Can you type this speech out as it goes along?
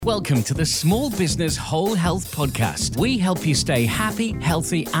Welcome to the Small Business Whole Health Podcast. We help you stay happy,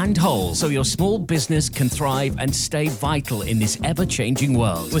 healthy, and whole so your small business can thrive and stay vital in this ever-changing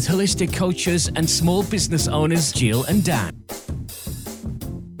world. With holistic coaches and small business owners, Jill and Dan.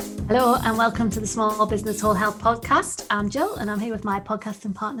 Hello and welcome to the Small Business Whole Health Podcast. I'm Jill and I'm here with my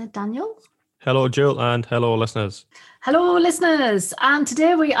podcasting partner, Daniel. Hello, Jill, and hello, listeners. Hello, listeners. And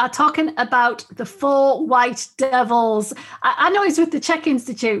today we are talking about the 4 white devils. I know it's with the Czech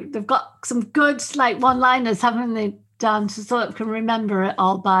Institute. They've got some good one-liners, haven't they, Dan, so that we can remember it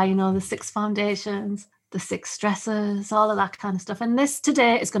all by, the 6 foundations, the 6 stressors, all of that kind of stuff. And this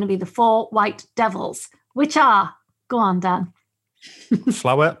today is going to be the 4 white devils, which are, go on, Dan.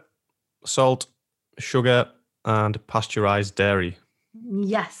 Flour, salt, sugar, and pasteurized dairy.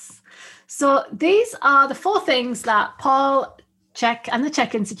 Yes. So these are the 4 things that Paul Czech and the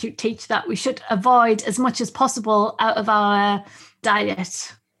Czech Institute teach that we should avoid as much as possible out of our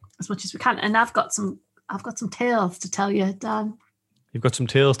diet, as much as we can. And I've got some tales to tell you, Dan. You've got some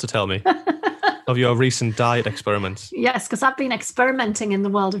tales to tell me of your recent diet experiments. Yes, because I've been experimenting in the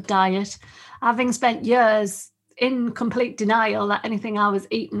world of diet, having spent years in complete denial that anything I was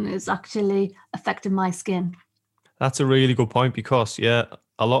eating is actually affecting my skin. That's a really good point because,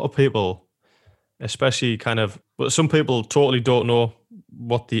 a lot of people, especially some people totally don't know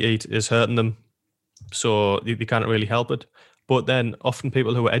what they eat is hurting them, so they can't really help it. But then often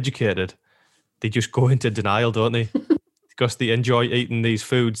people who are educated, they just go into denial, don't they? Because they enjoy eating these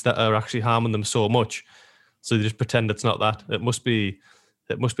foods that are actually harming them so much. So they just pretend it's not that. It must be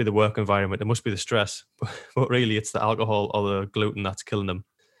the work environment. It must be the stress. But really, it's the alcohol or the gluten that's killing them.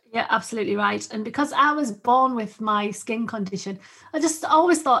 Yeah, absolutely right. And because I was born with my skin condition, I just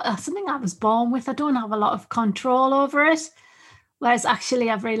always thought something I was born with. I don't have a lot of control over it. Whereas actually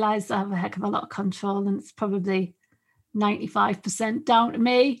I've realised I have a heck of a lot of control, and it's probably 95% down to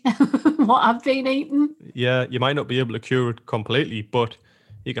me, what I've been eating. Yeah, you might not be able to cure it completely, but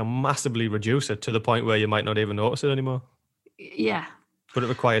you can massively reduce it to the point where you might not even notice it anymore. Yeah. But it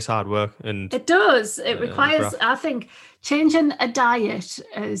requires hard work. And it does. It requires, I think, changing a diet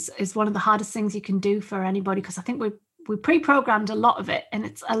is one of the hardest things you can do for anybody, because I think we pre-programmed a lot of it, and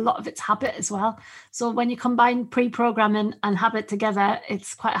it's a lot of it's habit as well. So when you combine pre-programming and habit together,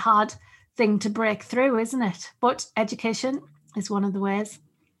 it's quite a hard thing to break through, isn't it? But education is one of the ways.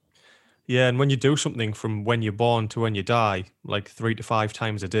 Yeah, and when you do something from when you're born to when you die, like 3 to 5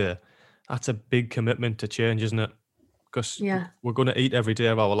 times a day, that's a big commitment to change, isn't it? Because we're going to eat every day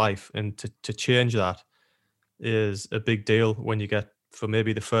of our life, and to change that is a big deal. When you get, for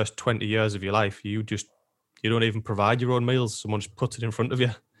maybe the first 20 years of your life, you don't even provide your own meals. Someone just puts it in front of you.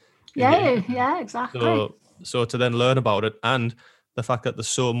 Yeah, exactly. So to then learn about it, and the fact that there's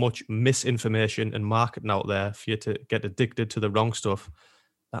so much misinformation and marketing out there for you to get addicted to the wrong stuff,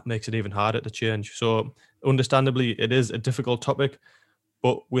 that makes it even harder to change. So understandably, it is a difficult topic,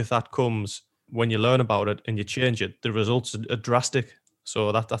 but with that comes, when you learn about it and you change it, the results are drastic.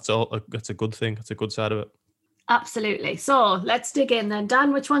 So that's a good thing. It's a good side of it. Absolutely. So let's dig in then.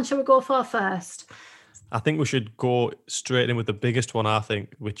 Dan, which one shall we go for first? I think we should go straight in with the biggest one, I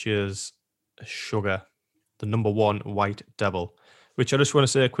think, which is sugar, the number 1 white devil, which I just want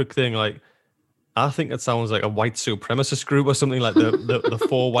to say a quick thing. I think it sounds like a white supremacist group or something, like the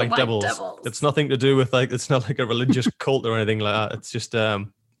 4 white devils. It's nothing to do with it's not like a religious cult or anything like that. It's just,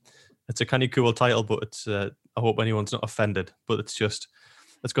 it's a kind of cool title, but it's, I hope anyone's not offended, but it's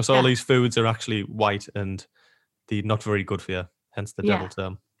because all these foods are actually white and they're not very good for you, hence the devil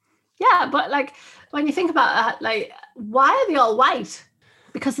term. Yeah, but when you think about that, why are they all white?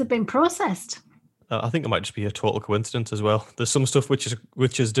 Because they've been processed. I think it might just be a total coincidence as well. There's some stuff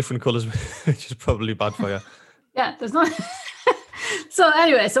which is different colours, which is probably bad for you. Yeah, there's not. So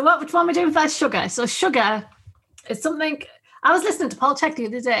anyway, which one are we doing first? Sugar. So sugar is something. I was listening to Paul Czech the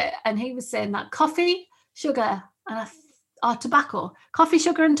other day, and he was saying that coffee, sugar, or tobacco, coffee,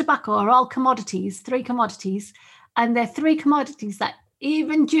 sugar, and tobacco are all commodities, 3 commodities, and they're 3 commodities that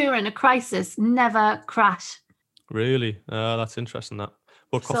even during a crisis never crash. Really? That's interesting, that.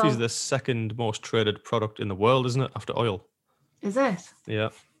 But coffee is the second most traded product in the world, isn't it, after oil? Is it? Yeah.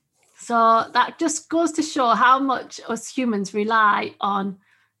 So that just goes to show how much us humans rely on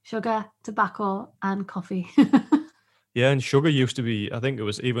sugar, tobacco, and coffee. Yeah, and sugar used to be, I think it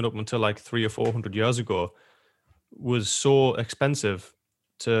was even up until 300 or 400 years ago, was so expensive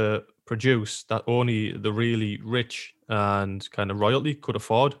to produce that only the really rich and kind of royalty could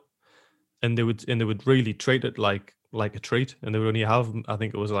afford, and they would really treat it like a treat, and they would only have, I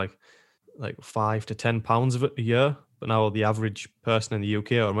think it was like 5 to 10 pounds of it a year. But now the average person in the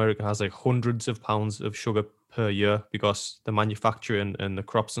UK or America has hundreds of pounds of sugar per year because the manufacturing and the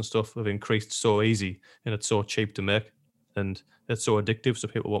crops and stuff have increased so easy and it's so cheap to make and it's so addictive, so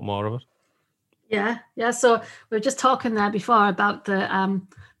people want more of it. Yeah. So we were just talking there before about the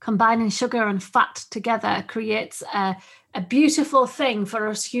combining sugar and fat together creates a beautiful thing for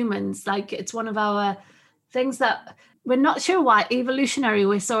us humans. Like it's one of our things that we're not sure why evolutionary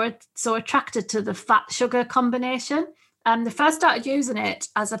we're so attracted to the fat sugar combination. They first started using it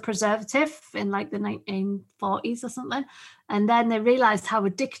as a preservative in like the 1940s or something, and then they realized how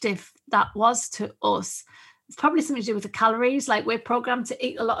addictive that was to us. It's probably something to do with the calories. Like we're programmed to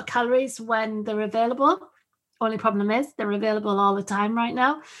eat a lot of calories when they're available. Only problem is they're available all the time right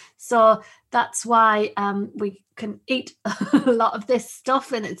now. So that's why we can eat a lot of this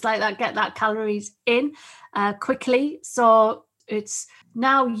stuff, and it's like that, get that calories in quickly. So it's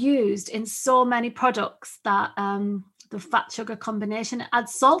now used in so many products that the fat sugar combination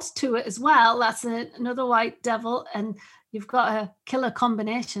adds salt to it as well. That's another white devil, and you've got a killer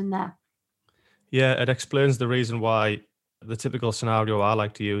combination there. Yeah, it explains the reason why the typical scenario I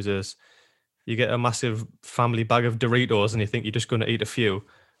like to use is you get a massive family bag of Doritos and you think you're just going to eat a few.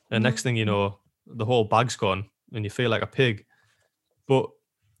 And next thing you know, the whole bag's gone and you feel like a pig. But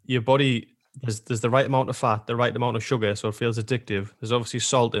your body, there's the right amount of fat, the right amount of sugar, so it feels addictive. There's obviously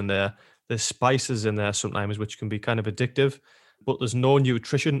salt in there. There's spices in there sometimes, which can be kind of addictive. But there's no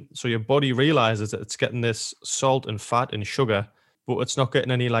nutrition. So your body realizes that it's getting this salt and fat and sugar, but it's not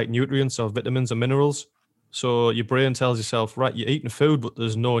getting any like nutrients or vitamins or minerals. So your brain tells yourself, right, you're eating food, but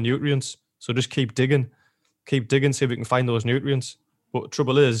there's no nutrients. So just keep digging, see if you can find those nutrients. But the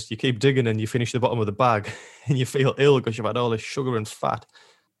trouble is, you keep digging and you finish the bottom of the bag and you feel ill because you've had all this sugar and fat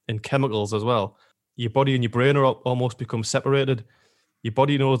and chemicals as well. Your body and your brain are almost become separated. Your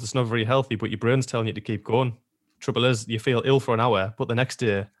body knows it's not very healthy, but your brain's telling you to keep going. Trouble is, you feel ill for an hour, but the next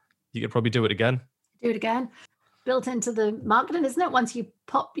day you could probably do it again. Built into the marketing, isn't it? Once you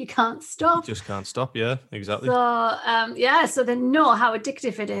pop, you can't stop. You just can't stop. Yeah, exactly. So, so they know how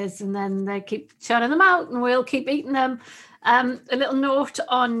addictive it is, and then they keep churning them out, and we'll keep eating them. A little note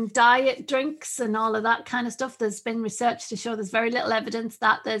on diet drinks and all of that kind of stuff. There's been research to show there's very little evidence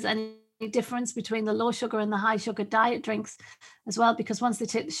that there's any difference between the low sugar and the high sugar diet drinks as well, because once they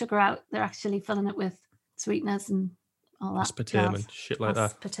take the sugar out, they're actually filling it with sweeteners and all that. Aspartame and shit like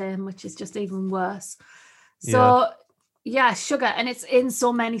that. Aspartame, which is just even worse. So, yeah, sugar, and it's in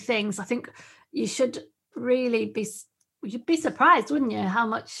so many things. I think you should really you'd be surprised, wouldn't you, how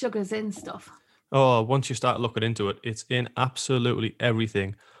much sugar's in stuff? Oh, once you start looking into it, it's in absolutely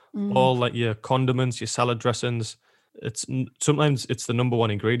everything. All like your condiments, your salad dressings. Sometimes it's the number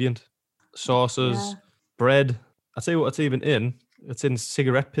one ingredient. Sauces, bread. I'll tell you what it's even in. It's in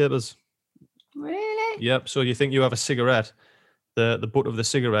cigarette papers. Really? Yep. So you think you have a cigarette. The butt of the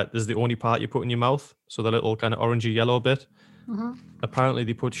cigarette is the only part you put in your mouth. So the little kind of orangey yellow bit. Apparently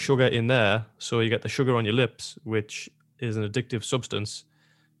they put sugar in there. So you get the sugar on your lips, which is an addictive substance.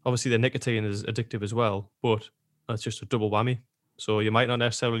 Obviously the nicotine is addictive as well, but it's just a double whammy. So you might not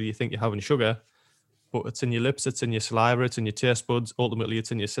necessarily think you're having sugar, but it's in your lips, it's in your saliva, it's in your taste buds. Ultimately,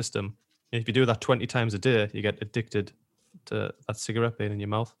 it's in your system. And if you do that 20 times a day, you get addicted to that cigarette being in your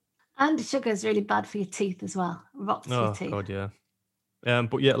mouth. And sugar is really bad for your teeth as well. Rots your teeth. Oh God, yeah.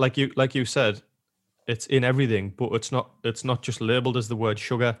 But yeah, like you said, it's in everything, but it's not just labeled as the word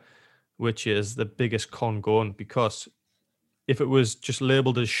sugar, which is the biggest con going, because if it was just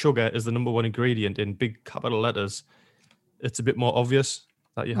labeled as sugar as the number one ingredient in big capital letters, it's a bit more obvious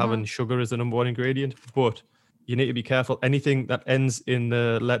that you're having sugar as the number one ingredient. But you need to be careful. Anything that ends in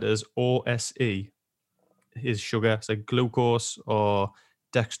the letters OSE is sugar. So glucose or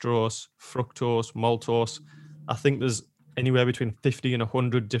dextrose, fructose, maltose. I think there's anywhere between 50 and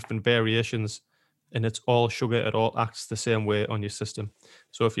 100 different variations, and it's all sugar. It all acts the same way on your system.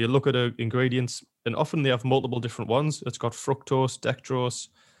 So if you look at ingredients, and often they have multiple different ones. It's got fructose, dextrose,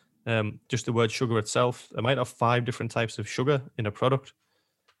 just the word sugar itself. It might have 5 different types of sugar in a product.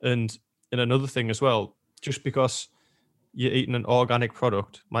 And in another thing as well, just because you're eating an organic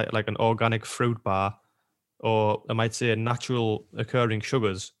product, like an organic fruit bar, or I might say natural occurring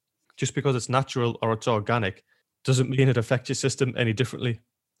sugars, just because it's natural or it's organic, doesn't mean it affects your system any differently.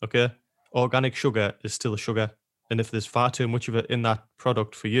 Okay? Organic sugar is still sugar. And if there's far too much of it in that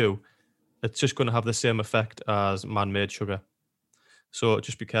product for you, it's just going to have the same effect as man-made sugar. So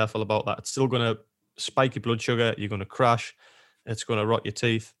just be careful about that. It's still going to spike your blood sugar. You're going to crash. It's going to rot your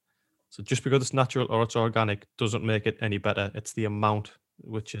teeth. So just because it's natural or it's organic doesn't make it any better. It's the amount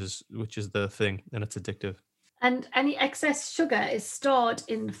which is the thing, and it's addictive. And any excess sugar is stored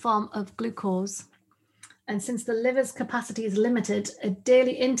in the form of glucose. And since the liver's capacity is limited, a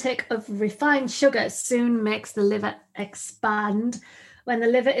daily intake of refined sugar soon makes the liver expand. When the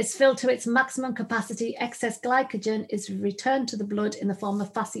liver is filled to its maximum capacity, excess glycogen is returned to the blood in the form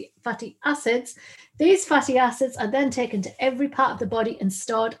of fatty acids. These fatty acids are then taken to every part of the body and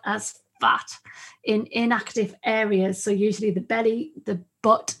stored as fat in inactive areas. So usually the belly, the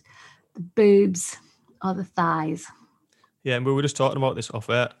butt, the boobs, or the thighs. Yeah, and we were just talking about this off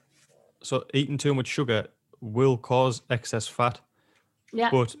air. So eating too much sugar will cause excess fat. Yeah.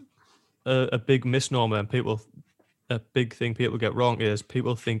 But a big misnomer and a big thing people get wrong is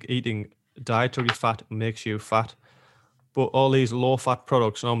people think eating dietary fat makes you fat. But all these low-fat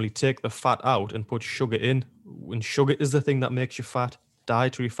products normally take the fat out and put sugar in. When sugar is the thing that makes you fat,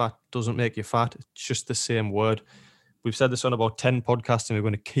 dietary fat doesn't make you fat. It's just the same word. We've said this on about 10 podcasts and we're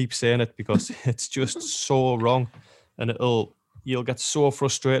going to keep saying it because it's just so wrong. And you'll get so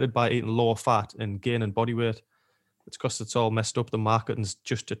frustrated by eating low fat and gaining body weight. It's because it's all messed up. The marketing's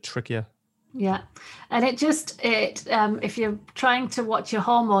just to trick you. Yeah. And if you're trying to watch your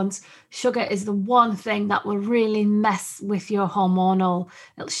hormones, sugar is the one thing that will really mess with your hormonal.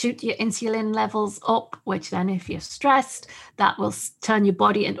 It'll shoot your insulin levels up, which then if you're stressed, that will turn your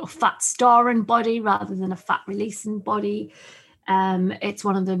body into a fat storing body rather than a fat releasing body. It's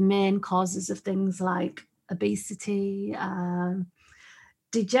one of the main causes of things like obesity,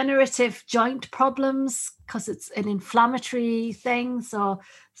 degenerative joint problems, because it's an inflammatory thing. So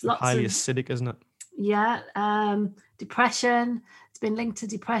it's lots highly acidic, isn't it? Yeah. Depression. It's been linked to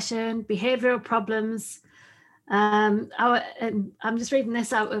depression, behavioral problems. I'm just reading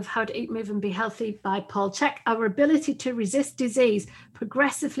this out of How to Eat, Move and Be Healthy by Paul Chek. Our ability to resist disease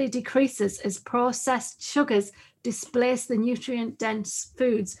progressively decreases as processed sugars displace the nutrient-dense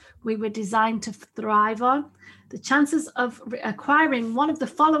foods we were designed to thrive on. The chances of acquiring one of the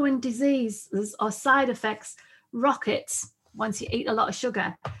following diseases or side effects rockets once you eat a lot of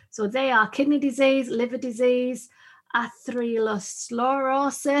sugar. So they are kidney disease, liver disease,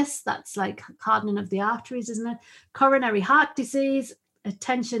 atherosclerosis, that's like hardening of the arteries, isn't it? Coronary heart disease,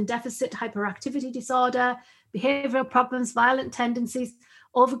 attention deficit hyperactivity disorder, behavioral problems, violent tendencies,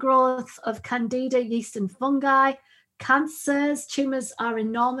 overgrowth of candida, yeast and fungi, cancers. Tumors are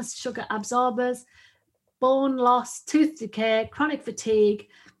enormous sugar absorbers, bone loss, tooth decay, chronic fatigue,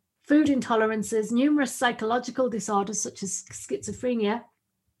 food intolerances, numerous psychological disorders such as schizophrenia,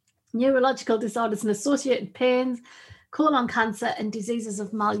 neurological disorders and associated pains, colon cancer, and diseases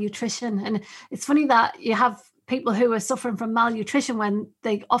of malnutrition. And it's funny that you have people who are suffering from malnutrition when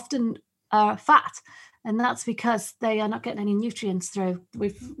they often are fat. And that's because they are not getting any nutrients through.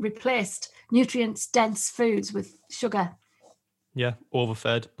 We've replaced nutrients-dense foods with sugar. Yeah,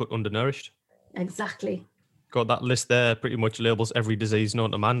 overfed but undernourished. Exactly. Got that list there, pretty much labels every disease known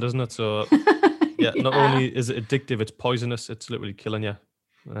to man, doesn't it? So, yeah, not only is it addictive, it's poisonous. It's literally killing you.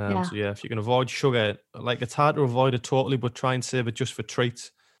 So, yeah, if you can avoid sugar, like it's hard to avoid it totally, but try and save it just for treats.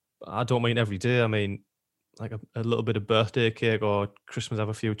 I don't mean every day. I mean, like a little bit of birthday cake or Christmas, have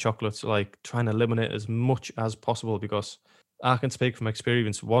a few chocolates, like trying to eliminate as much as possible, because I can speak from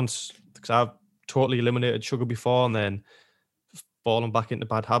experience once, because I've totally eliminated sugar before and then fallen back into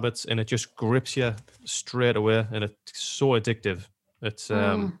bad habits, and it just grips you straight away, and it's so addictive. It's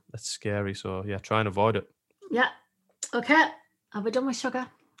scary. So yeah, try and avoid it. Yeah. Okay. Are we done with sugar?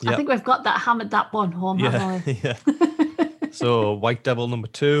 Yep. I think we've got hammered that one home, haven't we? Yeah. So white devil number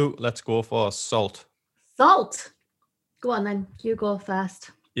 2, let's go for salt. Salt. Go on then. You go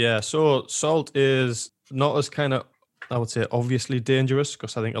first. Yeah. So salt is not as kind of, I would say, obviously dangerous,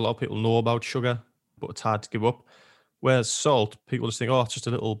 because I think a lot of people know about sugar, but it's hard to give up. Whereas salt, people just think, oh, it's just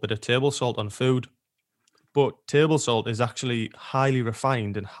a little bit of table salt on food. But table salt is actually highly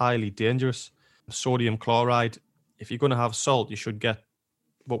refined and highly dangerous. Sodium chloride. If you're going to have salt, you should get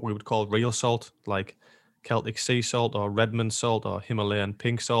what we would call real salt, like Celtic sea salt or Redmond salt or Himalayan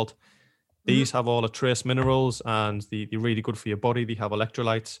pink salt. These have all the trace minerals and they're really good for your body. They have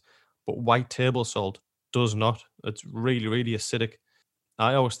electrolytes. But white table salt does not. It's really, really acidic.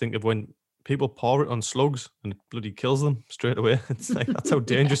 I always think of when people pour it on slugs and it bloody kills them straight away. It's like, that's how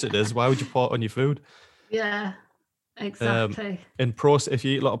dangerous it is. Why would you pour it on your food? Yeah, exactly. If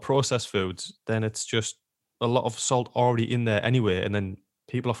you eat a lot of processed foods, then it's just a lot of salt already in there anyway. And then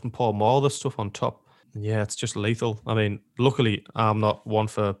people often pour more of the stuff on top. And yeah, it's just lethal. I mean, luckily, I've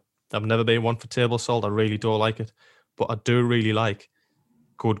never been one for table salt. I really don't like it. But I do really like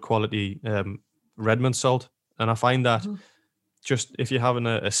good quality Redmond salt. And I find that just if you're having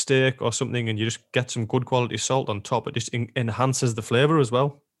a steak or something and you just get some good quality salt on top, it just enhances the flavor as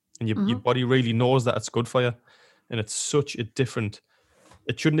well. And your body really knows that it's good for you. And it's such a different,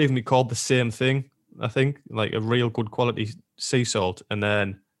 it shouldn't even be called the same thing. I think, like a real good quality sea salt and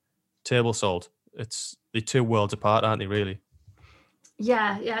then table salt. It's the two worlds apart, aren't they, really?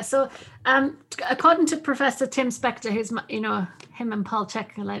 Yeah. So, according to Professor Tim Spector, who's him and Paul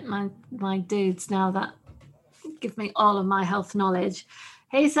Check are like my dudes now that give me all of my health knowledge.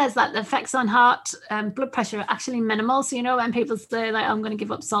 He says that the effects on heart and blood pressure are actually minimal. So, when people say like, I'm going to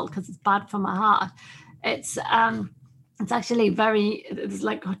give up salt because it's bad for my heart, it's actually there's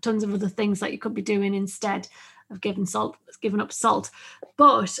like tons of other things that you could be doing instead of giving up salt.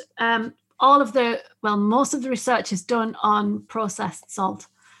 But most of the research is done on processed salt.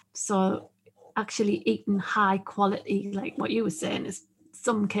 So actually eating high quality, like what you were saying, is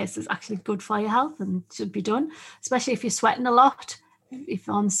some cases actually good for your health and should be done, especially if you're sweating a lot, if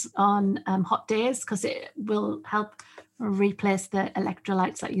on hot days, because it will help replace the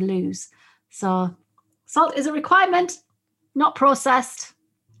electrolytes that you lose. So salt is a requirement, not processed,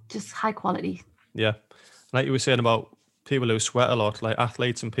 just high quality. Yeah. Like you were saying about people who sweat a lot, like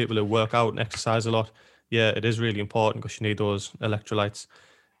athletes and people who work out and exercise a lot. Yeah, it is really important because you need those electrolytes.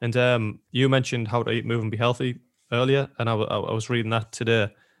 And you mentioned how to eat, move, and be healthy earlier, and I was reading that today.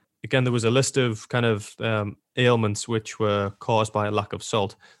 Again, there was a list of kind of ailments which were caused by a lack of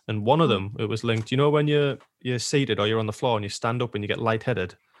salt, and one of them, it was linked. When you're seated or you're on the floor and you stand up and you get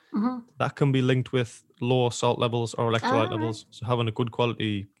lightheaded, that can be linked with low salt levels or electrolyte levels. So having a good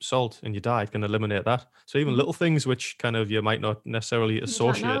quality salt in your diet can eliminate that. So even little things which kind of you might not necessarily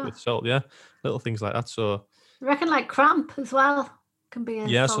associate with salt, little things like that. So I reckon like cramp as well can be a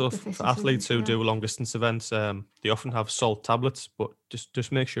so salt deficiency. for athletes who do long distance events, they often have salt tablets, but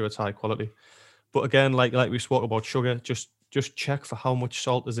just make sure it's high quality. But again, like we spoke about sugar, just check for how much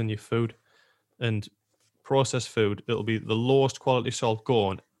salt is in your food. And processed food, it'll be the lowest quality salt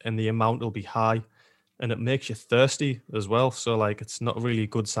going, and the amount will be high, and it makes you thirsty as well. So like, it's not really a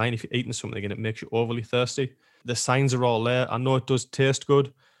good sign if you're eating something and it makes you overly thirsty. The signs are all there. I know it does taste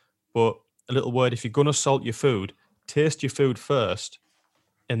good, but a little word: if you're gonna salt your food, taste your food first,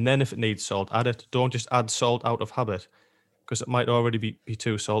 and then if it needs salt, add it. Don't just add salt out of habit, because it might already be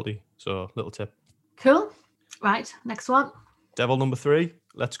too salty. So little tip. Cool. Right, next one. Devil number 3.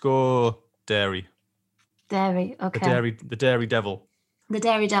 Let's go dairy. Dairy, okay. The dairy devil. The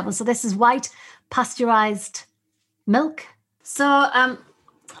dairy devil. So this is white pasteurized milk. So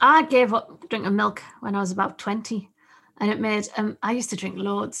I gave up drinking milk when I was about 20. And it made, I used to drink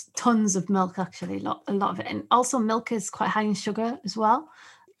tons of milk, actually, a lot of it. And also milk is quite high in sugar as well.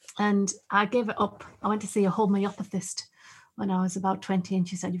 And I gave it up. I went to see a homeopathist when I was about 20, and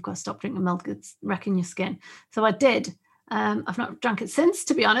she said, you've got to stop drinking milk. It's wrecking your skin. So I did. I've not drank it since,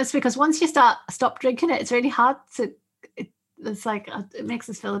 to be honest, because once you stop drinking it, it's really hard to, it's like, it makes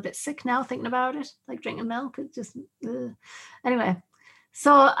us feel a bit sick now thinking about it, like drinking milk. It just, anyway.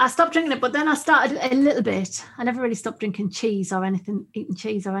 So I stopped drinking it, but then I started a little bit. I never really stopped drinking cheese or eating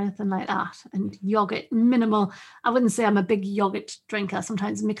cheese or anything like that. And yogurt, minimal. I wouldn't say I'm a big yogurt drinker. I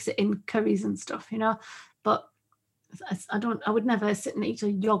sometimes mix it in curries and stuff, but I would never sit and eat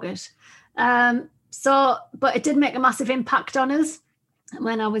a yogurt. But it did make a massive impact on us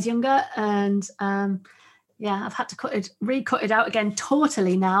when I was younger. And I've had to recut it out again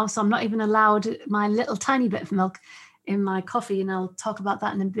totally now. So I'm not even allowed my little tiny bit of milk in my coffee, and I'll talk about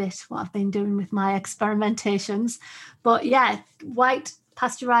that in a bit, what I've been doing with my experimentations. But yeah, white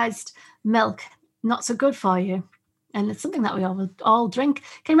pasteurized milk, not so good for you. And it's something that we all drink.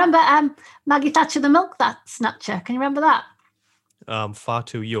 Can you remember Maggie Thatcher, the milk snatcher? Can you remember that? I'm far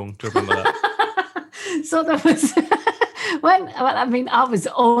too young to remember that. So there was I was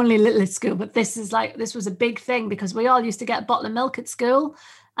only little at school, but this was a big thing because we all used to get a bottle of milk at school.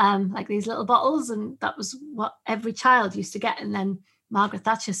 Like these little bottles, and that was what every child used to get. And then Margaret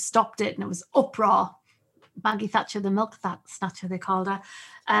Thatcher stopped it, and it was uproar. Maggie Thatcher, the milk snatcher, they called her.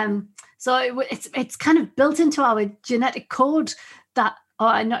 So it's kind of built into our genetic code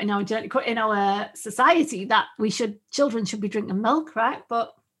not in our genetic code, in our society, that children should be drinking milk, right?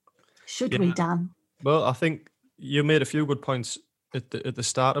 But should we, Dan? Well, I think you made a few good points at the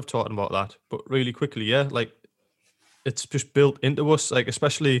start of talking about that, but really quickly, like, it's just built into us, like,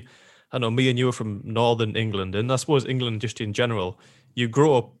 especially, I know me and you are from Northern England, and I suppose England just in general. You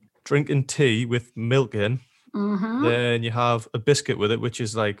grow up drinking tea with milk in, then you have a biscuit with it, which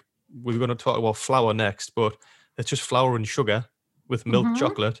is like, we're going to talk about flour next, but it's just flour and sugar with milk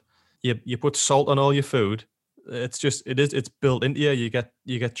chocolate. You put salt on all your food. It's built into you. You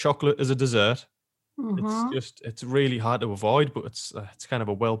get chocolate as a dessert. It's really hard to avoid, but it's kind of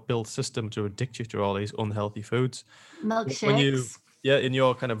a well-built system to addict you to all these unhealthy foods. Milkshakes. In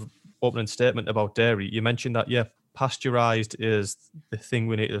your kind of opening statement about dairy, you mentioned that pasteurized is the thing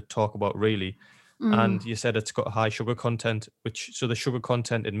we need to talk about really. And you said it's got a high sugar content, so the sugar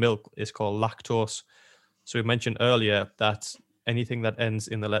content in milk is called lactose. So we mentioned earlier that anything that ends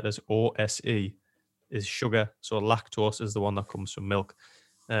in the letters OSE is sugar. So lactose is the one that comes from milk.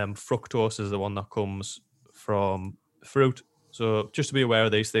 Fructose is the one that comes from fruit. So just to be aware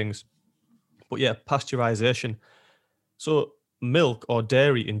of these things. But yeah, pasteurization. So milk or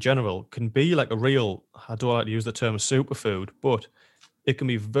dairy in general can be like a real, I don't like to use the term superfood, but it can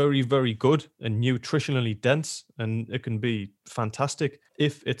be very, very good and nutritionally dense, and it can be fantastic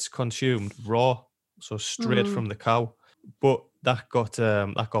if it's consumed raw, so straight from the cow. But that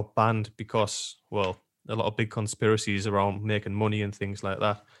got banned because, well, a lot of big conspiracies around making money and things like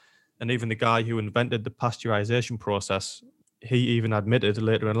that. And even the guy who invented the pasteurization process, he even admitted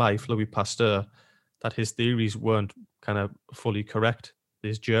later in life, Louis Pasteur, that his theories weren't kind of fully correct,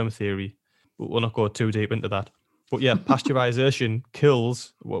 his germ theory. But we'll not go too deep into that. But yeah, pasteurization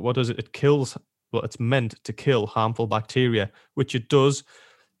kills, what does it? It kills, well, it's meant to kill harmful bacteria, which it does,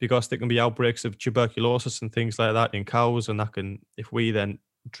 because there can be outbreaks of tuberculosis and things like that in cows. And that can, if we then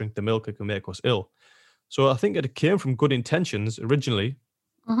drink the milk, it can make us ill. So I think it came from good intentions originally.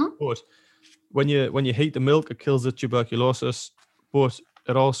 But when you heat the milk, it kills the tuberculosis, but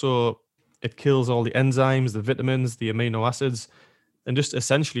it kills all the enzymes, the vitamins, the amino acids, and just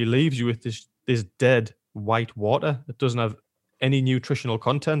essentially leaves you with this dead white water. It doesn't have any nutritional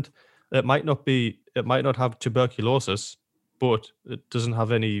content. It might not have tuberculosis, but it doesn't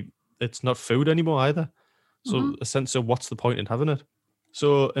have any, it's not food anymore either. So a sense of what's the point in having it?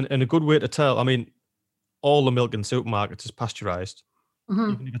 So, and a good way to tell, I mean, all the milk in supermarkets is pasteurized.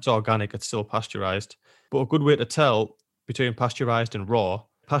 Even if it's organic, it's still pasteurized. But a good way to tell between pasteurized and raw,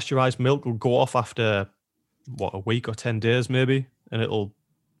 pasteurized milk will go off after, a week or 10 days maybe, and it'll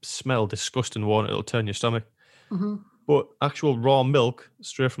smell disgusting, won't it? It'll turn your stomach. But actual raw milk,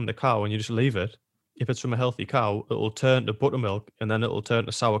 straight from the cow, and you just leave it, if it's from a healthy cow, it'll turn to buttermilk, and then it'll turn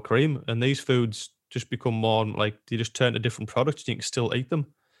to sour cream. And these foods just become more like, they just turn to different products. You can still eat them.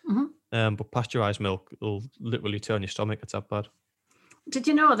 But pasteurized milk will literally turn your stomach. It's that bad. Did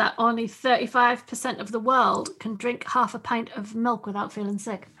you know that only 35% of the world can drink half a pint of milk without feeling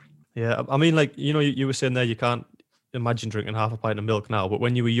sick? Yeah, I mean, like, you were saying there, you can't imagine drinking half a pint of milk now, but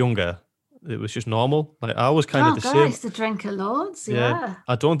when you were younger, it was just normal. Like, I was kind of the God, same. I used to drink it loads, yeah.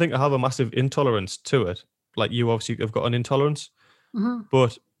 I don't think I have a massive intolerance to it. Like, you obviously have got an intolerance,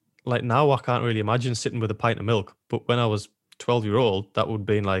 but like now I can't really imagine sitting with a pint of milk. But when I was 12-year-old, that would have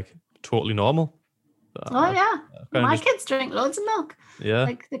been like totally normal. Yeah. My kids drink loads of milk. Yeah.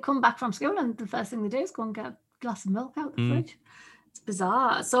 Like, they come back from school and the first thing they do is go and get a glass of milk out the fridge. It's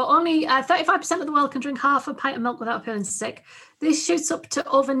bizarre. So only 35% of the world can drink half a pint of milk without feeling sick. This shoots up to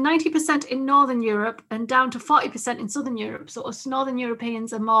over 90% in Northern Europe and down to 40% in Southern Europe. So us Northern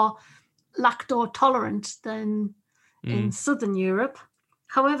Europeans are more lactose tolerant than in Southern Europe.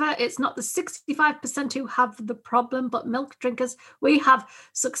 However, it's not the 65% who have the problem, but milk drinkers. We have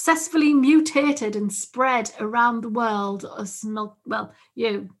successfully mutated and spread around the world. Us milk, well,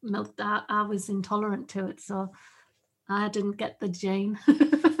 you milk that. I was intolerant to it, so I didn't get the gene.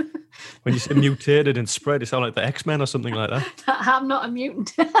 When you say mutated and spread, it sounds like the X-Men or something like that. I'm not a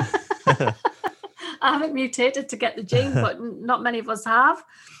mutant. I haven't mutated to get the gene, but not many of us have.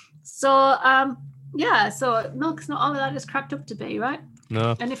 So, so milk's not all that it's cracked up to be, right?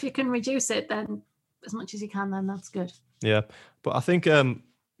 No. And if you can reduce it, then as much as you can, then that's good. Yeah. But I think,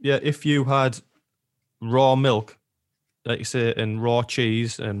 if you had raw milk, like you say, and raw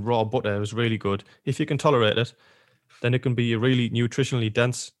cheese and raw butter, it was really good. If you can tolerate it, then it can be a really nutritionally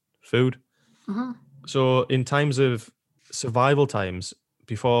dense food. So in times of survival times,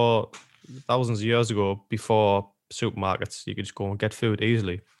 before thousands of years ago, before supermarkets, you could just go and get food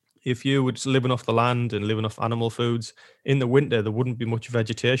easily. If you were just living off the land and living off animal foods, in the winter, there wouldn't be much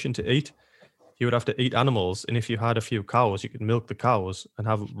vegetation to eat. You would have to eat animals. And if you had a few cows, you could milk the cows and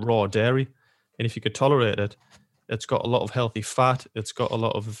have raw dairy. And if you could tolerate it, it's got a lot of healthy fat. It's got a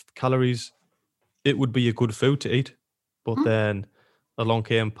lot of calories. It would be a good food to eat. But then along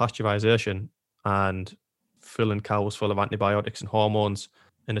came pasteurization and filling cows full of antibiotics and hormones.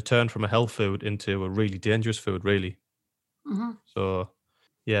 And it turned from a health food into a really dangerous food, really. So,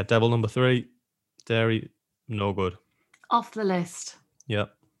 yeah, devil number 3, dairy, no good. Off the list. Yeah.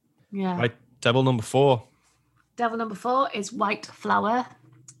 Yeah. Right, devil number 4. Devil number 4 is white flour.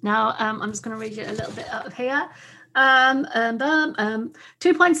 Now, I'm just going to read you a little bit out of here.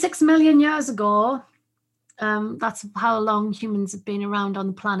 2.6 million years ago, that's how long humans have been around on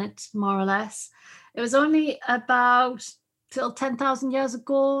the planet, more or less. It was only about till 10,000 years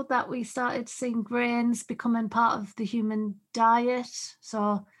ago that we started seeing grains becoming part of the human diet.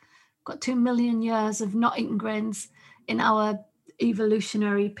 So got 2 million years of not eating grains in our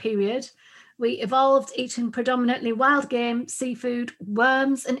evolutionary period. We evolved eating predominantly wild game, seafood,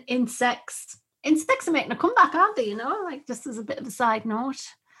 worms, and insects. Insects are making a comeback, aren't they? Like just as a bit of a side note.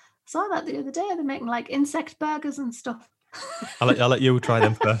 I saw that the other day. They're making like insect burgers and stuff. I'll let you try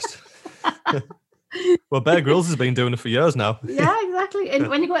them first. Well, Bear Grylls has been doing it for years now. Yeah, exactly. And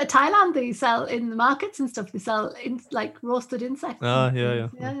when you go to Thailand, they sell in the markets and stuff. They sell like roasted insects.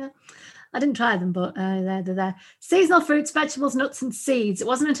 Yeah. I didn't try them, but they're there. Seasonal fruits, vegetables, nuts, and seeds. It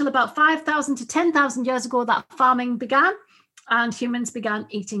wasn't until about 5,000 to 10,000 years ago that farming began and humans began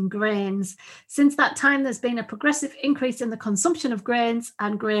eating grains. Since that time, there's been a progressive increase in the consumption of grains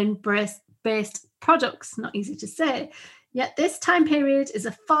and grain-based products. Not easy to say. Yet this time period is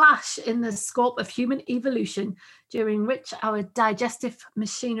a flash in the scope of human evolution, during which our digestive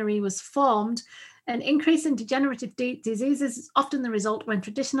machinery was formed. An increase in degenerative diseases is often the result when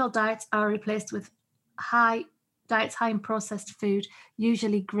traditional diets are replaced with high in processed food,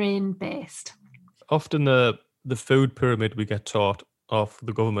 usually grain-based. Often the food pyramid we get taught off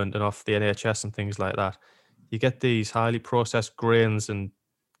the government and off the NHS and things like that, you get these highly processed grains and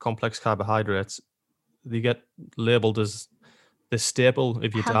complex carbohydrates. They get labelled as the staple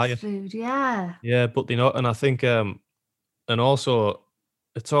of your Health diet. Food, yeah. Yeah, but they're not. And I think, and also,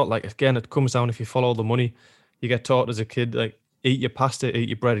 it's all like, again, it comes down, if you follow the money, you get taught as a kid, like, eat your pasta, eat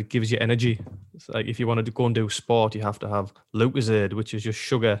your bread, it gives you energy. It's like, if you wanted to go and do sport, you have to have Lucozade, which is just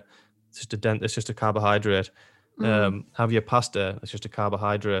sugar. It's just a carbohydrate. Have your pasta, it's just a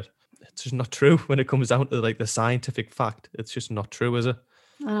carbohydrate. It's just not true when it comes down to like the scientific fact. It's just not true, is it?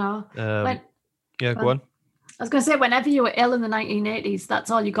 I know. Go on. I was going to say, whenever you were ill in the 1980s, that's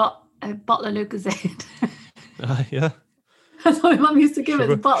all you got, a bottle of Lucozade. Yeah. That's what my mum used to give us,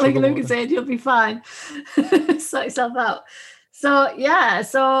 a bottle of Lucozade, water. you'll be fine. Sort yourself out.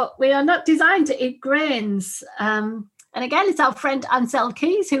 So we are not designed to eat grains. And again, it's our friend Ansel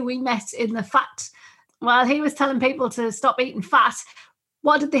Keys, who we met in the fat. While he was telling people to stop eating fat,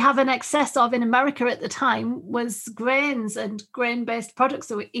 what did they have in excess of in America at the time was grains and grain-based products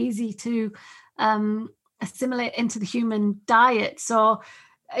that were easy to assimilate into the human diet. So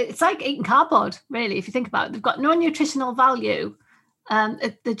it's like eating cardboard, really, if you think about it. They've got no nutritional value.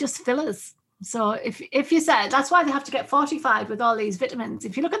 They're just fillers. So if you said, that's why they have to get fortified with all these vitamins.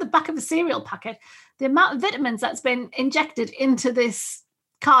 If you look at the back of a cereal packet, the amount of vitamins that's been injected into this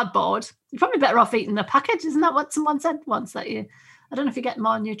cardboard, you're probably better off eating the package. Isn't that what someone said once? That I don't know if you get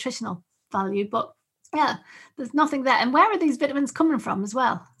more nutritional value, but yeah, there's nothing there. And where are these vitamins coming from as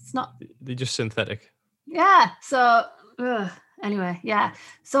well? It's not. They're just synthetic. Yeah. So anyway, yeah.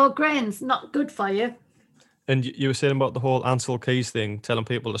 So grains, not good for you. And you were saying about the whole Ansel Keys thing, telling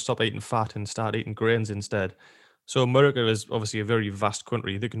people to stop eating fat and start eating grains instead. So America is obviously a very vast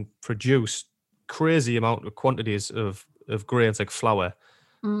country. They can produce crazy amount of quantities of grains like flour.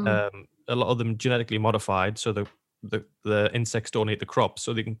 A lot of them genetically modified, so the insects don't eat the crops,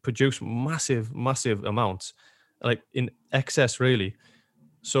 so they can produce massive amounts, like in excess, really.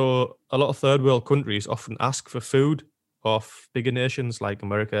 So a lot of third world countries often ask for food off bigger nations like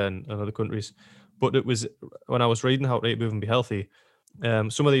America and other countries. But it was, when I was reading How to Eat, Move and Be Healthy,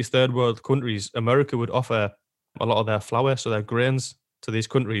 some of these third world countries, America would offer a lot of their flour, so their grains, to these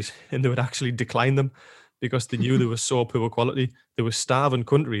countries, and they would actually decline them because they knew they were so poor quality. They were starving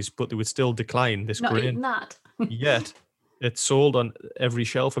countries, but they would still decline this Not grain. eating that. Yet it's sold on every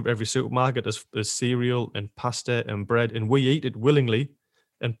shelf of every supermarket as cereal and pasta and bread, and we eat it willingly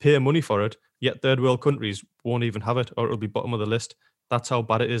and pay money for it. Yet third world countries won't even have it, or it'll be bottom of the list. That's how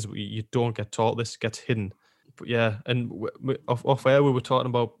bad it is. You don't get taught this, gets hidden. But yeah, and off air we were talking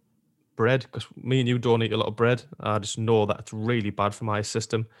about bread, because me and you don't eat a lot of bread. I just know that it's really bad for my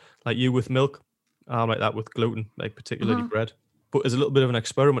system. Like you with milk, I'm like that with gluten, like particularly bread. But as a little bit of an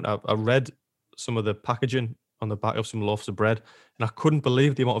experiment, I read some of the packaging on the back of some loaves of bread, and I couldn't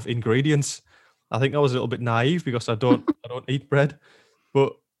believe the amount of ingredients. I think I was a little bit naive because I don't eat bread,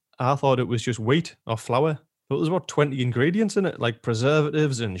 but I thought it was just wheat or flour. But there's about 20 ingredients in it, like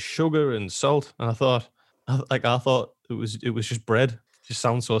preservatives and sugar and salt. And I thought it was just bread. It just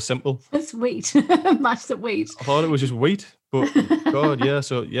sounds so simple. It's wheat, mashed up wheat. I thought it was just wheat, but God, yeah.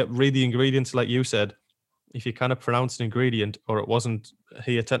 So yeah, read the ingredients, like you said. If you kind of pronounce an ingredient, or it wasn't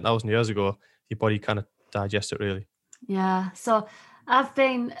here 10,000 years ago, your body kind of digests it, really. Yeah. So I've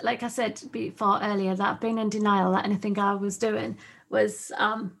been, like I said before earlier, that I've been in denial that anything I was doing was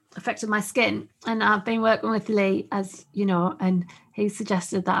affected my skin. And I've been working with Lee, as you know, and he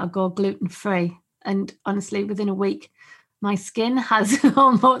suggested that I go gluten-free. And honestly, within a week, my skin has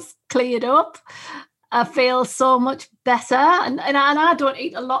almost cleared up. I feel so much better. And I don't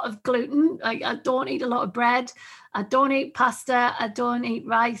eat a lot of gluten. Like, I don't eat a lot of bread. I don't eat pasta. I don't eat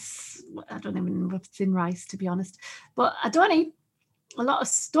rice. I don't even know if it's in rice, to be honest. But I don't eat a lot of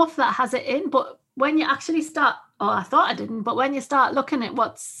stuff that has it in. But when you actually start, I thought I didn't, but when you start looking at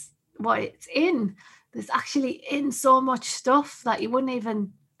what it's in, there's actually in so much stuff that you wouldn't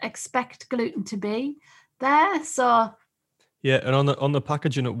even expect gluten to be there. So yeah, and on the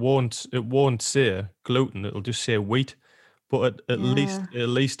packaging it won't say gluten, it'll just say wheat, but at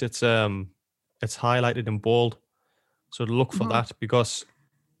least it's highlighted in bold, so look for that, because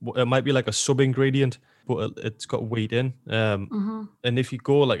it might be like a sub ingredient, but it's got wheat in. And if you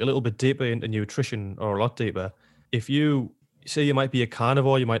go like a little bit deeper into nutrition, or a lot deeper, if you say you might be a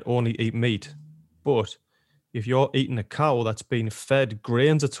carnivore, you might only eat meat, but if you're eating a cow that's been fed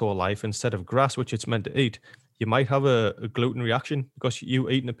grains its whole life instead of grass, which it's meant to eat, you might have a gluten reaction, because you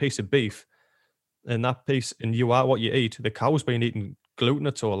eating a piece of beef, and that piece, and you are what you eat. The cow's been eating gluten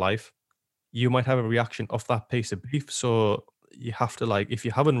its whole life. You might have a reaction off that piece of beef. So you have to, like, if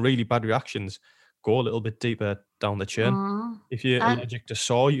you're having really bad reactions, go a little bit deeper down the chain. If you're allergic to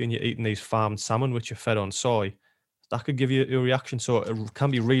soy and you're eating these farmed salmon, which are fed on soy, that could give you a reaction. So it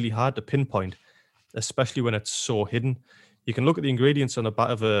can be really hard to pinpoint, especially when it's so hidden. You can look at the ingredients on the back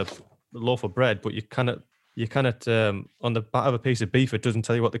of a loaf of bread, but you cannot on the back of a piece of beef, it doesn't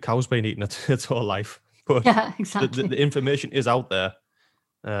tell you what the cow's been eating its whole life. But yeah, exactly. The information is out there.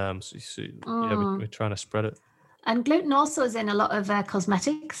 Yeah, we're trying to spread it. And gluten also is in a lot of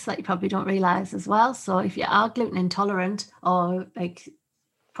cosmetics that you probably don't realize as well. So if you are gluten intolerant, or like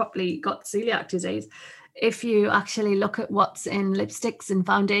probably got celiac disease, if you actually look at what's in lipsticks and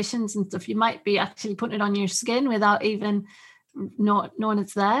foundations and stuff, you might be actually putting it on your skin without even knowing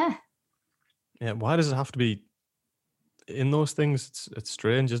it's there. Yeah, why does it have to be in those things? It's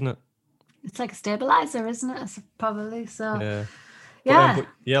strange, isn't it? It's like a stabilizer, isn't it? Probably. So But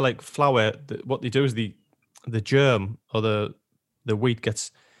like flour, what they do is the germ, or the wheat,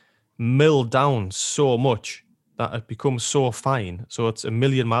 gets milled down so much that it becomes so fine. So it's a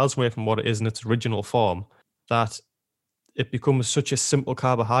million miles away from what it is in its original form, that it becomes such a simple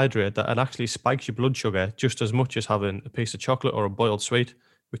carbohydrate that it actually spikes your blood sugar just as much as having a piece of chocolate or a boiled sweet,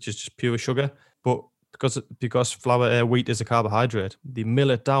 which is just pure sugar. But because flour, wheat is a carbohydrate, they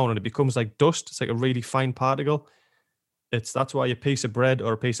mill it down and it becomes like dust. It's like a really fine particle. That's why a piece of bread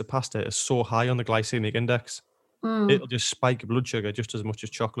or a piece of pasta is so high on the glycemic index. It'll just spike your blood sugar just as much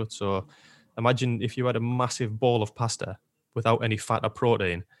as chocolate. So imagine if you had a massive bowl of pasta without any fat or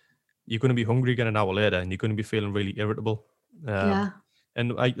protein, you're going to be hungry again an hour later, and you're going to be feeling really irritable. And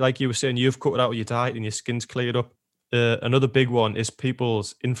like you were saying, you've cut it out of your diet and your skin's cleared up. Another big one is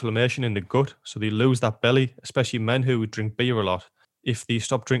people's inflammation in the gut. So they lose that belly, especially men who drink beer a lot. If they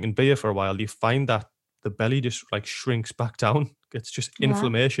stop drinking beer for a while, you find that the belly just like shrinks back down. It's just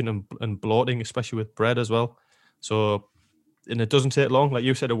inflammation and bloating, especially with bread as well. So, and it doesn't take long, like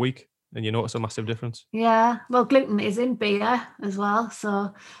you said, a week, and you notice a massive difference. Yeah, well, gluten is in beer as well.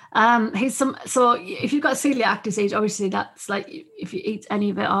 So, so if you've got celiac disease, obviously that's like, if you eat any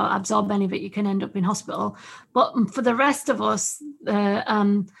of it or absorb any of it, you can end up in hospital. But for the rest of us,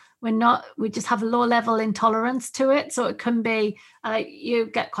 we just have a low level intolerance to it. So it can be you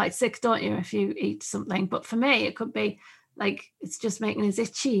get quite sick, don't you, if you eat something? But for me, it could be like it's just making us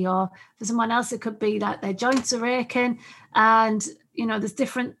itchy, or for someone else, it could be that their joints are aching, and there's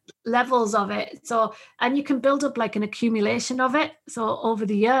different levels of it. So, and you can build up like an accumulation of it. So over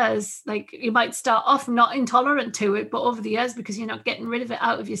the years, like you might start off not intolerant to it, but over the years, because you're not getting rid of it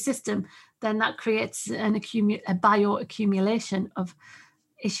out of your system, then that creates a bioaccumulation of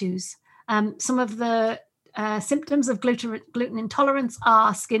issues. Some of the symptoms of gluten intolerance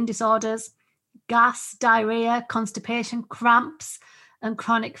are skin disorders, gas, diarrhea, constipation, cramps, and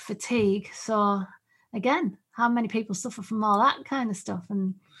chronic fatigue. So again, how many people suffer from all that kind of stuff?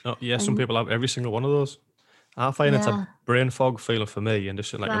 Some people have every single one of those. I find it's a brain fog feeling for me, and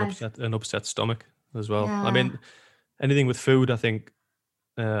just like an upset stomach as well. Yeah. I mean, anything with food, I think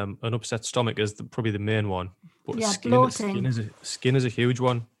an upset stomach is probably the main one. But skin is a huge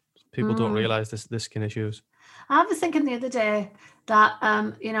one. People don't realize the skin issues. I was thinking the other day that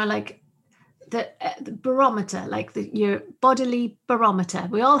like the barometer, like your bodily barometer,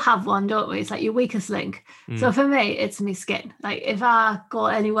 we all have one, don't we? It's like your weakest link. So for me, it's my skin. Like if I go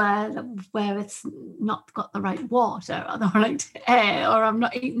anywhere where it's not got the right water or the right air, or I'm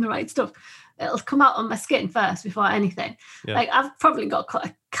not eating the right stuff, it'll come out on my skin first before anything. Like I've probably got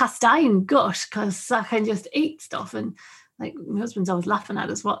a cast iron gut because I can just eat stuff, and like my husband's always laughing at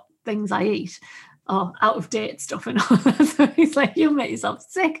us what things I eat, or out of date stuff and all that. So he's like, you make yourself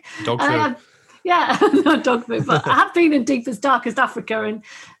sick. Dog food. Yeah, not dog food, but I have been in deepest, darkest Africa and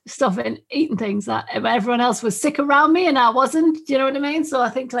stuff and eating things that everyone else was sick around me and I wasn't. Do you know what I mean? So I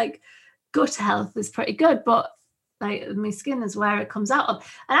think like gut health is pretty good, but like my skin is where it comes out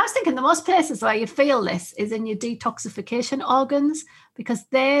of. And I was thinking the most places where you feel this is in your detoxification organs, because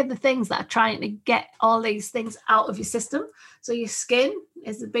they're the things that are trying to get all these things out of your system. So your skin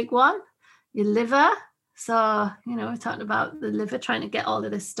is the big one, your liver. So, we're talking about the liver trying to get all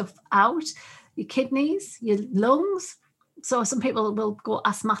of this stuff out, your kidneys, your lungs. So some people will go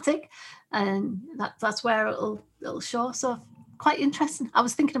asthmatic, and that's where it'll show. So quite interesting. I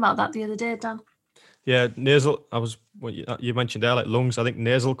was thinking about that the other day, Dan. Yeah, nasal. You mentioned there, like lungs. I think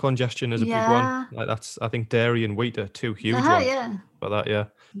nasal congestion is a big one. Like I think dairy and wheat are two huge ones. Yeah. But that, yeah,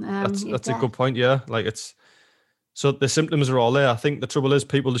 that's a good point. Yeah, like so the symptoms are all there. I think the trouble is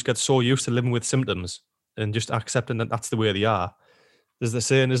people just get so used to living with symptoms and just accepting that that's the way they are. There's the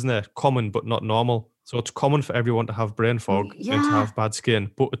saying, isn't there? Common but not normal. So it's common for everyone to have brain fog and to have bad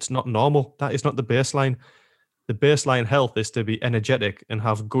skin, but it's not normal. That is not the baseline. The baseline health is to be energetic and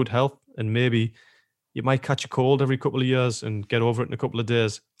have good health, and maybe you might catch a cold every couple of years and get over it in a couple of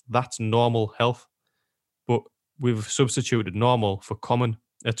days. That's normal health. But we've substituted normal for common.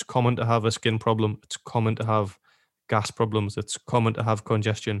 It's common to have a skin problem. It's common to have gas problems. It's common to have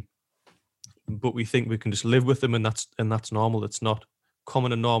congestion. But we think we can just live with them, and that's normal. It's not.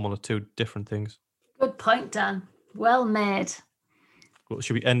 Common and normal are two different things. Good point, Dan. Well made. Well,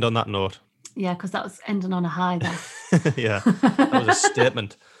 should we end on that note? Yeah, because that was ending on a high there. Yeah, that was a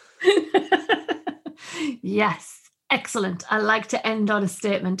statement. Yes, excellent. I like to end on a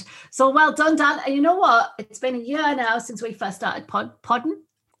statement. So well done, Dan. And you know what? It's been a year now since we first started podding.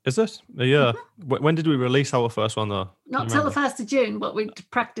 Is it a year? Mm-hmm. When did we release our first one, though? Not till the 1st of June, but we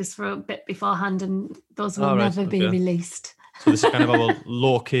practiced for a bit beforehand, and those will never be released. So this is kind of our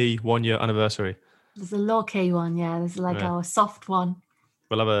low-key 1-year anniversary. There's a low-key one, yeah. There's like our soft one.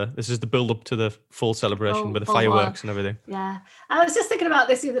 We'll have this is the build-up to the full celebration with the fireworks and everything. Yeah. I was just thinking about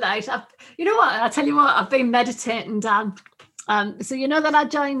this the other night. You know what? I'll tell you what, I've been meditating, Dan. So you know that I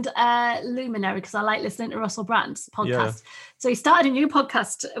joined Luminary because I like listening to Russell Brand's podcast. Yeah. So he started a new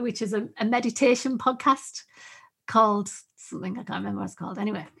podcast, which is a meditation podcast called something, I can't remember what it's called.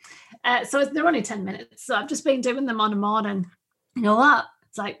 Anyway, so they're only 10 minutes. So I've just been doing them on a morning. You know what?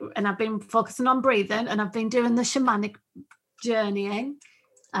 It's like, and I've been focusing on breathing, and I've been doing the shamanic journeying,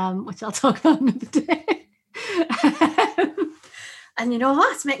 which I'll talk about another day. And you know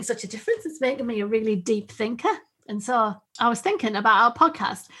what? It's making such a difference. It's making me a really deep thinker. And so I was thinking about our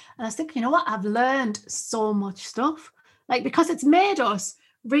podcast, and I was thinking, you know what? I've learned so much stuff, like, because it's made us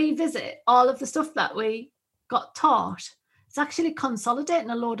revisit all of the stuff that we got taught. It's actually consolidating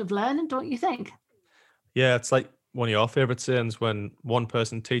a load of learning, don't you think? Yeah, it's like one of your favorite sayings, when one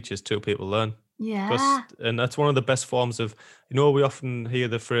person teaches, two people learn. Yeah. And that's one of the best forms of, we often hear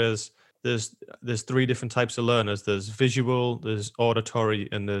the phrase, there's 3 different types of learners. There's visual, there's auditory,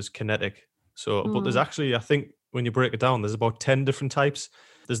 and there's kinetic. So, but there's actually, I think when you break it down, there's about 10 different types.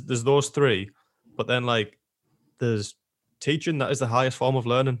 There's those 3, but then like there's teaching. That is the highest form of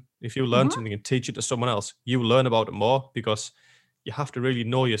learning. If you learn something and teach it to someone else, you learn about it more, because you have to really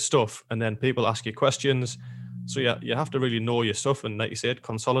know your stuff, and then people ask you questions. So yeah, you have to really know your stuff, and like you say, it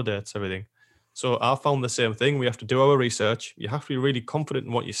consolidates everything. So I found the same thing. We have to do our research. You have to be really confident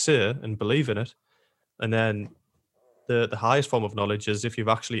in what you say and believe in it. And then the highest form of knowledge is if you've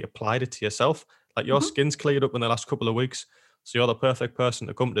actually applied it to yourself. Like your skin's cleared up in the last couple of weeks. So you're the perfect person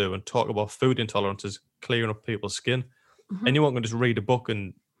to come to and talk about food intolerances, clearing up people's skin. Anyone can just read a book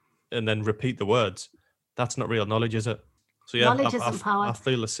and then repeat the words. That's not real knowledge, is it? So yeah, knowledge isn't power. I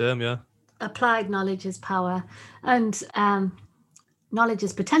feel the same, yeah. Applied knowledge is power, and knowledge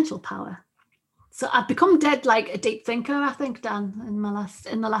is potential power. So I've become dead like a deep thinker, I think, Dan, in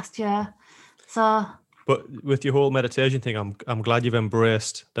the last year. So, but with your whole meditation thing, I'm glad you've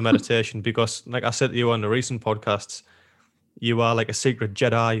embraced the meditation, because, like I said to you on the recent podcasts, you are like a secret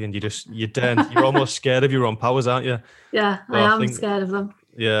Jedi, and you're almost scared of your own powers, aren't you? Yeah, so I am scared of them.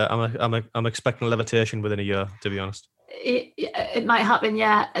 Yeah, I'm expecting levitation within a year, to be honest. It might happen,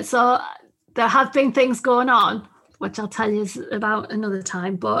 yeah. So there have been things going on, which I'll tell you about another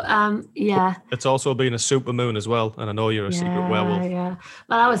time. But yeah. It's also been a super moon as well, and I know you're a secret werewolf. Yeah.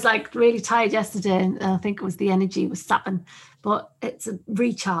 Well, I was like really tired yesterday, and I think it was the energy was sapping, but it's a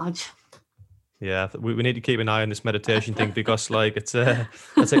recharge. Yeah, we need to keep an eye on this meditation thing, because like it's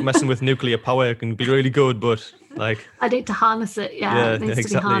like messing with nuclear power. It can be really good, but like I need to harness it. Yeah, it needs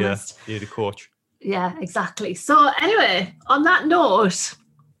exactly, to be harnessed. Yeah. You need a coach. Yeah, exactly. So anyway, on that note,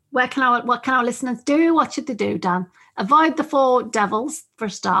 what can our listeners do? What should they do, Dan? avoid the 4 devils for a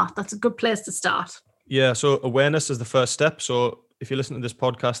start. That's a good place to start. Yeah, so awareness is the first step. So if you listen to this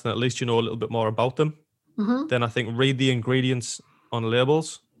podcast, then at least you know a little bit more about them. Then I think read the ingredients on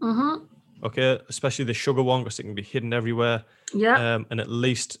labels. Okay, especially the sugar one, because it can be hidden everywhere. Yeah. And at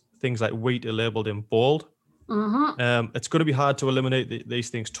least things like wheat are labeled in bold. It's going to be hard to eliminate these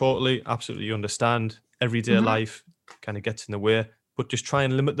things totally. Absolutely understand. Everyday life kind of gets in the way, but just try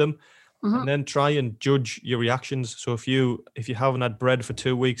and limit them. And then try and judge your reactions. So if you haven't had bread for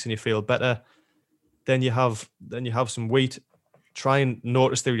 2 weeks and you feel better, then you have some wheat. Try and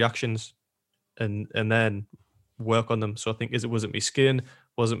notice the reactions, and then work on them. So I think, was it me skin?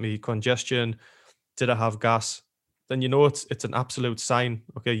 Was it me congestion? Did I have gas? Then it's an absolute sign.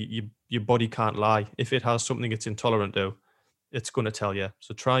 Okay, your body can't lie. If it has something it's intolerant to, it's going to tell you.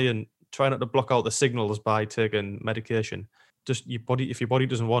 So try not to block out the signals by taking medication. Just your body. If your body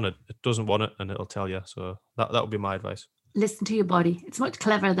doesn't want it, it doesn't want it, and it'll tell you. So that would be my advice. Listen to your body. It's much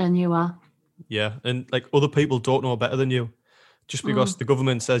cleverer than you are. Yeah, and like other people don't know better than you. Just because the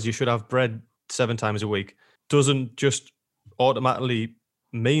government says you should have bread 7 times a week doesn't just automatically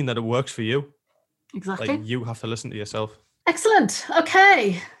mean that it works for you. Exactly. Like, you have to listen to yourself. Excellent.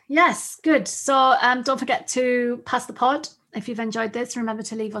 Okay. Yes, good. So don't forget to pass the pod. If you've enjoyed this, remember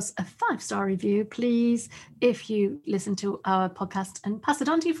to leave us a 5-star review, please, if you listen to our podcast, and pass it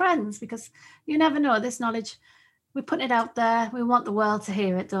on to your friends, because you never know, this knowledge, we're putting it out there. We want the world to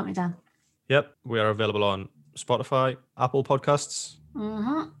hear it, don't we, Dan? Yep. We are available on Spotify, Apple Podcasts,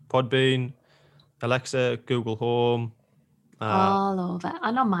 Podbean, Alexa, Google Home. All over.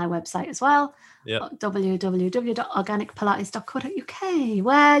 And on my website as well, www.organicpilates.co.uk,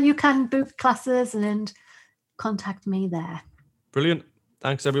 where you can book classes and contact me there. Brilliant.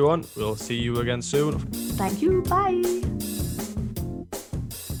 Thanks, everyone. We'll see you again soon. Thank you. Bye.